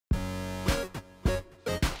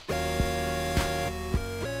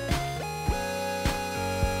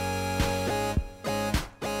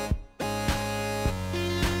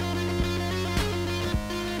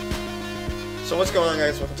So what's going on,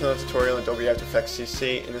 guys? Welcome to another tutorial in Adobe After Effects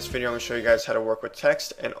CC. In this video I'm going to show you guys how to work with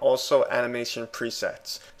text and also animation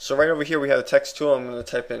presets. So right over here we have the text tool. I'm going to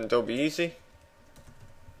type in Adobe Easy.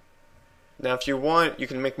 Now if you want, you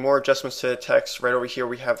can make more adjustments to the text. Right over here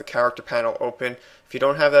we have the character panel open. If you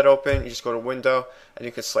don't have that open, you just go to Window and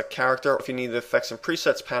you can select Character. If you need the Effects and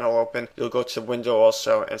Presets panel open, you'll go to Window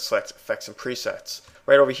also and select Effects and Presets.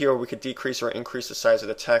 Right over here we could decrease or increase the size of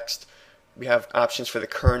the text. We have options for the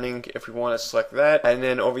kerning if we want to select that, and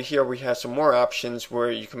then over here we have some more options where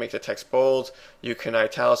you can make the text bold, you can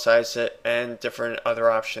italicize it, and different other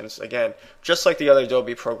options, again just like the other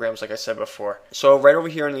Adobe programs like I said before. So right over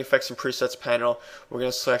here in the Effects and Presets panel we're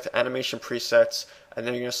going to select Animation Presets, and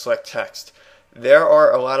then you're going to select Text. There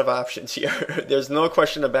are a lot of options here. There's no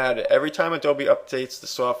question about it. Every time Adobe updates the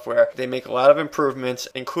software, they make a lot of improvements,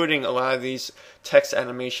 including a lot of these text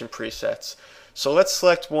animation presets. So let's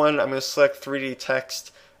select one. I'm going to select 3D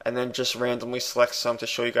text and then just randomly select some to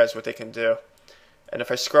show you guys what they can do. And if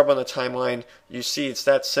I scrub on the timeline, you see it's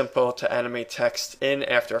that simple to animate text in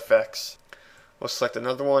After Effects. We'll select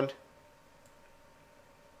another one.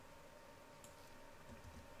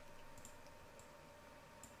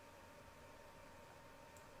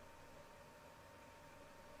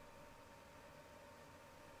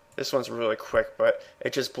 This one's really quick, but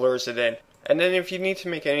it just blurs it in. And then if you need to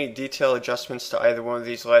make any detail adjustments to either one of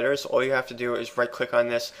these letters, all you have to do is right click on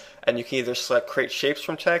this and you can either select Create Shapes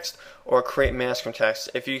from Text or Create Mask from Text.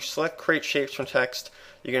 If you select Create Shapes from Text,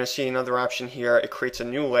 you're going to see another option here. It creates a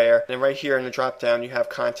new layer. And right here in the drop down you have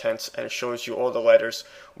Contents, and it shows you all the letters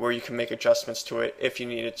where you can make adjustments to it if you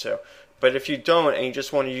needed to. But if you don't and you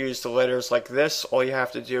just want to use the letters like this, all you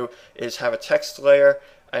have to do is have a text layer,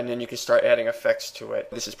 and then you can start adding effects to it.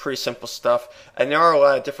 This is pretty simple stuff, and there are a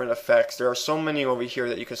lot of different effects. There are so many over here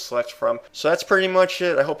that you can select from. So that's pretty much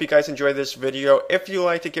it. I hope you guys enjoyed this video. If you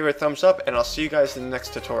liked it, give it a thumbs up, and I'll see you guys in the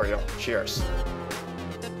next tutorial. Cheers.